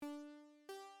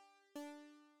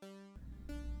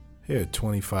Here are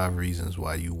 25 reasons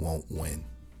why you won't win.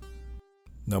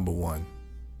 Number 1,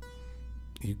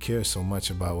 you care so much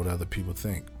about what other people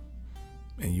think,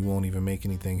 and you won't even make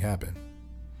anything happen.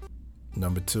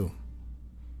 Number 2,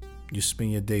 you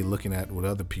spend your day looking at what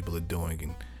other people are doing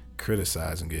and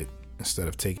criticizing it instead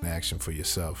of taking action for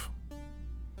yourself.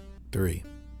 3,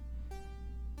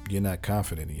 you're not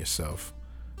confident in yourself,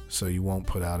 so you won't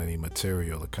put out any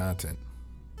material or content.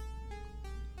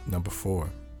 Number 4,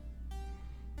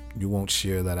 you won't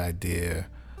share that idea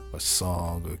or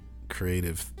song or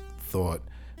creative thought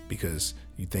because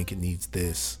you think it needs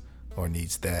this or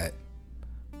needs that,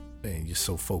 and you're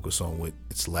so focused on what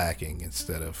it's lacking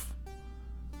instead of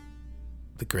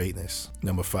the greatness.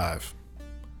 Number 5,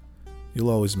 you'll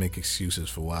always make excuses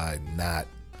for why not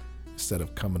instead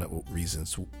of coming up with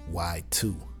reasons why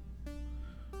to.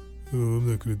 Oh, I'm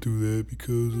not going to do that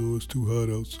because it's too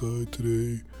hot outside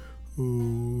today.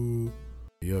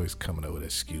 You're always coming up with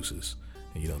excuses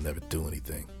and you don't never do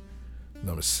anything.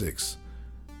 Number 6,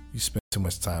 you spend too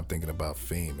much time thinking about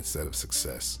fame instead of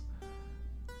success.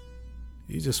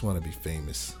 You just want to be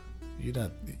famous. You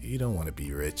don't want to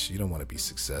be rich. You don't want to be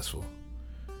successful.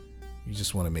 You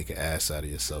just want to make an ass out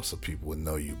of yourself so people would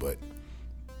know you, but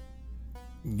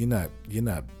you're not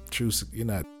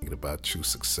thinking about true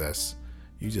success.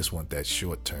 You just want that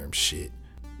short-term shit.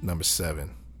 Number 7,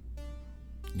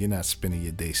 you're not spending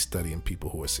your day studying people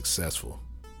who are successful.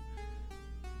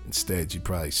 Instead, you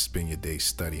probably spend your day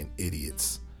studying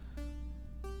idiots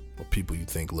or people you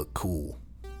think look cool.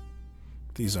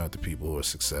 These aren't the people who are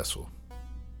successful.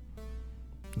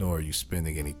 Nor are you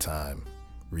spending any time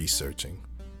researching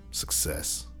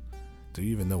success. Do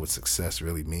you even know what success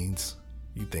really means?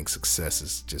 You think success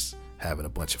is just having a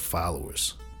bunch of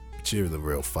followers, but you're the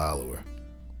real follower.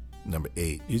 Number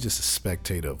 8, you're just a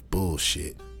spectator of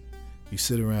bullshit. You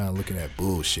sit around looking at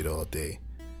bullshit all day,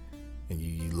 and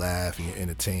you laugh and you're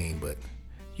entertained, but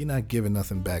you're not giving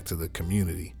nothing back to the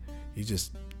community. You're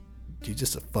just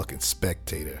a fucking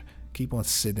spectator. Keep on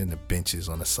sitting in the benches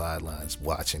on the sidelines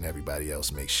watching everybody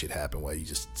else make shit happen while you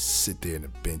just sit there in the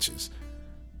benches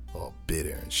all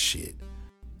bitter and shit.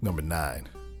 Number 9,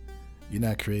 you're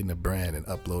not creating a brand and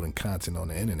uploading content on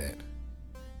the internet.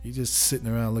 You're just sitting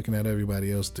around looking at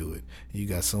everybody else do it. You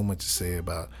got so much to say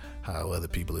about how other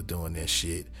people are doing their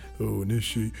shit. Oh, and this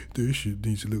shit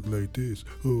needs to look like this.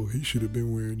 Oh, he should have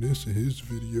been wearing this in his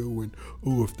video. And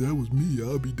oh, if that was me,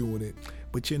 I'll be doing it.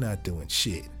 But you're not doing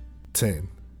shit. 10,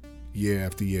 year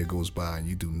after year goes by and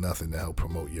you do nothing to help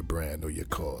promote your brand or your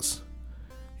cause.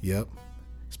 Yep,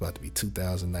 it's about to be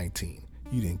 2019.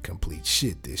 You didn't complete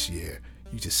shit this year.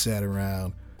 You just sat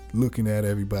around looking at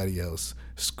everybody else,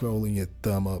 scrolling your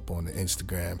thumb up on the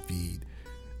Instagram feed,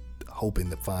 hoping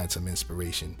to find some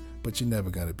inspiration, but you're never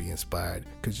going to be inspired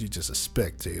because you're just a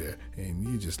spectator and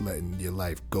you're just letting your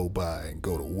life go by and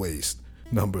go to waste.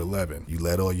 Number 11, you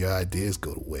let all your ideas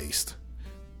go to waste.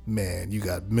 Man, you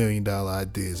got $1 million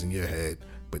ideas in your head,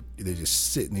 but they're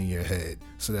just sitting in your head.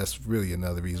 So that's really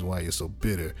another reason why you're so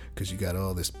bitter, because you got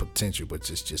all this potential, but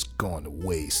it's just going to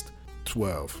waste.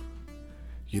 12,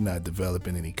 you're not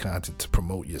developing any content to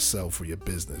promote yourself or your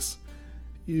business.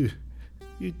 You're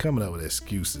coming up with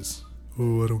excuses.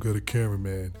 Oh, I don't got a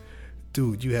cameraman.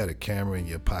 Dude, you had a camera in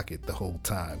your pocket the whole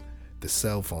time. The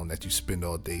cell phone that you spend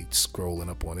all day scrolling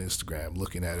up on Instagram,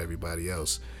 looking at everybody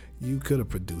else. You could have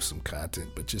produced some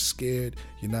content, but you're scared,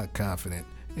 you're not confident,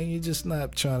 and you're just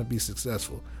not trying to be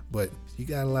successful. But you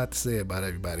got a lot to say about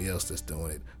everybody else that's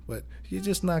doing it. But you're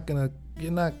not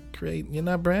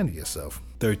branding yourself.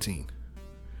 13,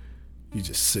 you're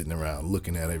just sitting around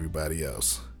looking at everybody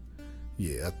else.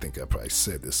 Yeah, I think I probably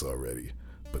said this already,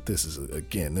 but this is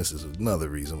another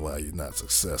reason why you're not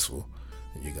successful,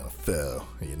 and you're gonna fail,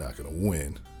 and you're not gonna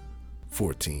win.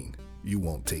 14, you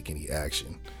won't take any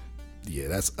action. Yeah,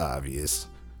 that's obvious.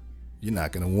 You're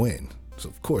not gonna win, so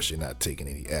of course you're not taking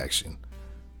any action.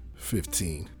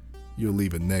 15, you'll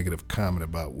leave a negative comment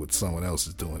about what someone else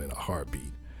is doing in a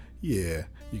heartbeat. Yeah,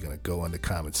 you're gonna go in the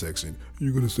comment section.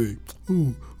 You're gonna say,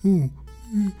 you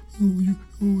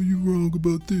wrong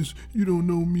about this. You don't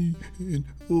know me. And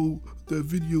that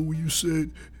video where you said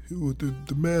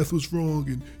the math was wrong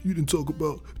and you didn't talk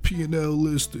about P&L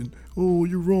list, and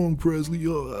you're wrong, Presley.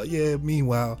 Yeah,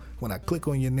 meanwhile, when I click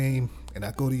on your name and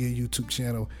I go to your YouTube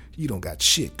channel, you don't got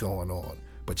shit going on.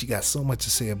 But you got so much to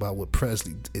say about what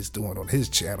Presley is doing on his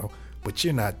channel, but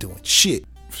you're not doing shit.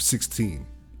 16,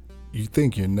 you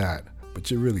think you're not,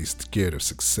 but you're really scared of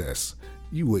success.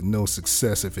 You wouldn't know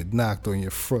success if it knocked on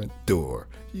your front door.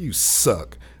 You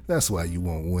suck. That's why you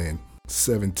won't win.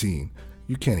 17,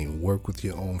 you can't even work with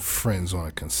your own friends on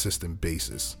a consistent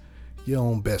basis. Your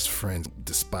own best friends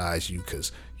despise you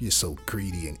because you're so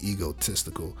greedy and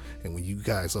egotistical. And when you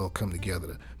guys all come together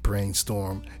to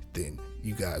brainstorm, then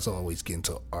you guys always get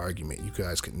into an argument. You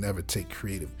guys can never take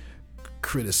creative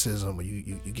criticism, or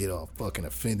you get all fucking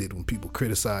offended when people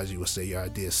criticize you or say your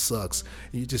idea sucks.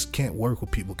 And you just can't work with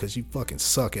people because you fucking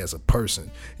suck as a person.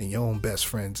 And your own best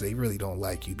friends, they really don't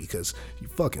like you because you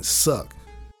fucking suck.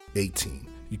 18.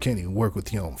 You can't even work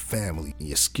with your own family.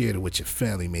 You're scared of what your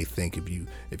family may think of you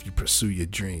if you pursue your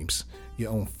dreams.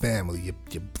 Your own family,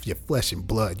 your flesh and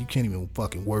blood, you can't even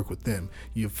fucking work with them.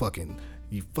 You fucking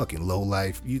low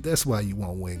life. That's why you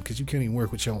won't win, because you can't even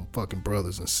work with your own fucking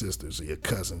brothers and sisters or your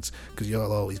cousins, because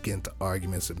y'all always get into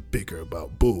arguments and bicker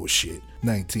about bullshit.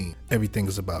 19. Everything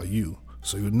is about you,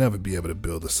 so you'll never be able to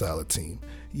build a solid team.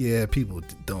 Yeah, people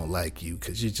don't like you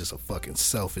because you're just a fucking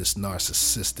selfish,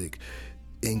 narcissistic,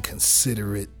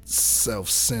 inconsiderate,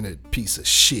 self-centered piece of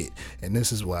shit, and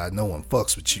this is why no one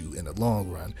fucks with you in the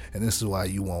long run, and this is why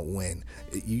you won't win.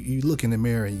 You look in the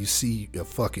mirror and you see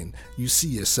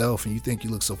yourself and you think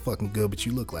you look so fucking good, but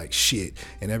you look like shit,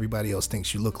 and everybody else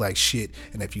thinks you look like shit.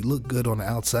 And if you look good on the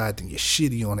outside, then you're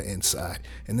shitty on the inside,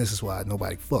 and this is why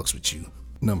nobody fucks with you.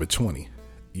 Number 20.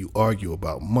 You argue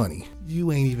about money.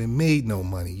 You ain't even made no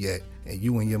money yet, and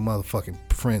you and your motherfucking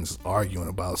friends arguing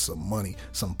about some money,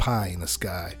 some pie in the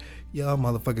sky. Y'all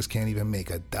motherfuckers can't even make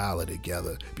 $1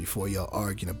 together before y'all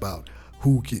arguing about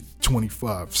who gets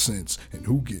 25 cents and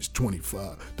who gets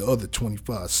 25, the other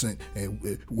 25 cents, and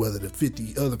whether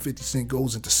the other 50 cent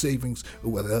goes into savings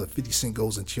or whether the other 50 cent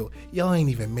goes into y'all ain't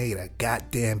even made a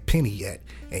goddamn penny yet,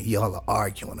 and y'all are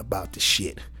arguing about the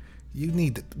shit. You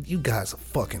guys are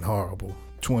fucking horrible.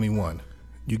 21.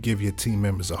 You give your team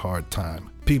members a hard time.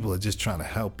 People are just trying to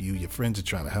help you. Your friends are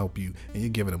trying to help you, and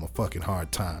you're giving them a fucking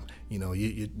hard time. You know,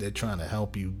 they're trying to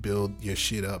help you build your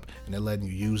shit up, and they're letting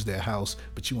you use their house,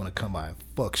 but you want to come by and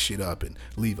fuck shit up and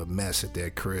leave a mess at their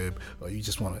crib, or you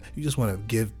just want to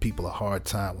give people a hard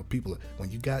time. When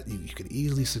you could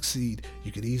easily succeed,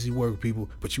 you could easily work with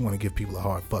people, but you want to give people a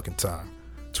hard fucking time.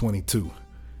 22.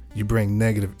 You bring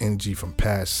negative energy from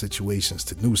past situations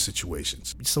to new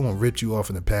situations. Someone ripped you off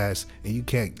in the past, and you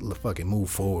can't fucking move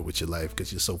forward with your life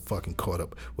because you're so fucking caught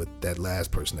up with that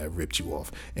last person that ripped you off.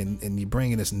 And you're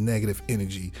bringing this negative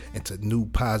energy into new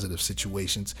positive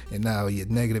situations, and now your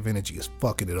negative energy is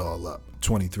fucking it all up.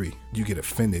 23. You get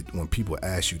offended when people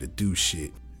ask you to do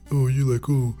shit. Oh, you're like,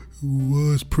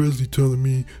 why is Presley telling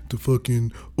me to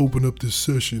fucking open up this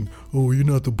session? Oh, you're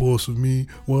not the boss of me.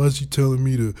 Why is he telling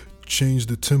me to change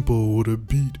the tempo or the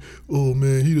beat? Oh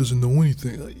man, he doesn't know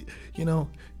anything. You know,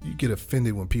 you get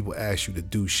offended when people ask you to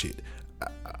do shit.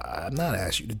 I'm not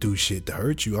asking you to do shit to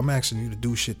hurt you. I'm asking you to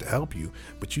do shit to help you.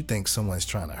 But you think someone's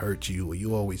trying to hurt you, or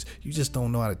you just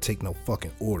don't know how to take no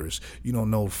fucking orders. You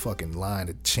don't know fucking line,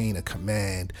 a chain of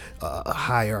command, a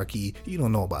hierarchy. You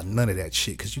don't know about none of that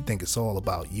shit because you think it's all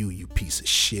about you, you piece of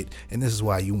shit. And this is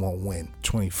why you won't win.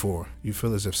 24. You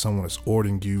feel as if someone is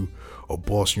ordering you or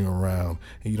bossing you around,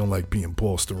 and you don't like being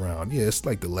bossed around. Yeah, it's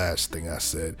like the last thing I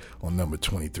said on number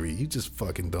 23. You just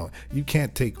fucking don't. You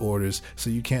can't take orders, so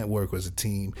you can't work as a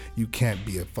team. You can't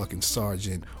be a fucking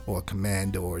sergeant or a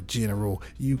commander or a general.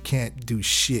 You can't do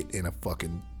shit in a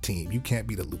fucking team. You can't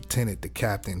be the lieutenant, the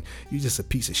captain. You're just a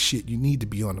piece of shit. You need to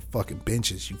be on the fucking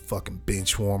benches, you fucking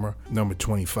bench warmer. Number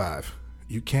 25.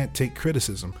 You can't take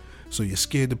criticism, so you're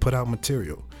scared to put out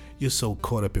material. You're so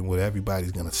caught up in what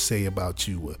everybody's gonna say about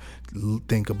you or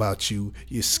think about you.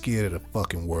 You're scared of the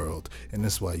fucking world, and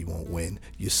that's why you won't win.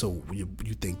 You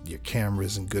think your camera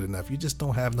isn't good enough. You just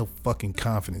don't have no fucking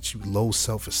confidence. You low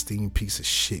self-esteem piece of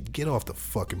shit. Get off the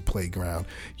fucking playground.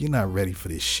 You're not ready for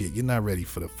this shit. You're not ready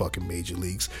for the fucking major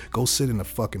leagues. Go sit in the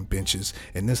fucking benches,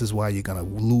 and this is why you're gonna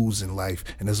lose in life,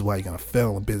 and this is why you're gonna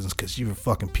fail in business, because you're a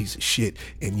fucking piece of shit,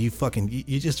 and you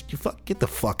get the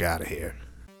fuck out of here.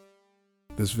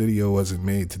 This video wasn't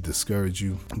made to discourage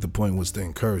you. The point was to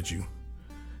encourage you.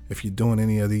 If you're doing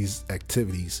any of these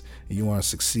activities and you aren't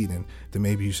succeeding, then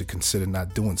maybe you should consider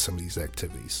not doing some of these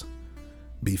activities.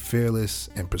 Be fearless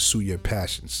and pursue your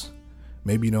passions.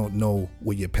 Maybe you don't know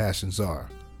what your passions are.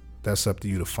 That's up to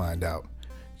you to find out.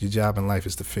 Your job in life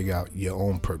is to figure out your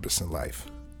own purpose in life.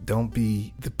 Don't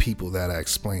be the people that I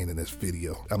explained in this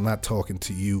video. I'm not talking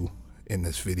to you in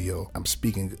this video. I'm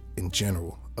speaking in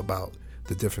general about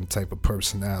the different type of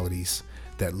personalities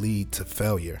that lead to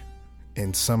failure.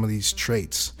 And some of these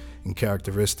traits and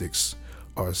characteristics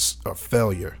are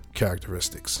failure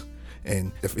characteristics.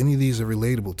 And if any of these are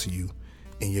relatable to you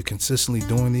and you're consistently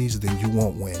doing these, then you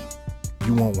won't win.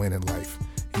 You won't win in life,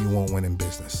 and you won't win in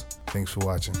business. Thanks for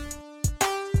watching.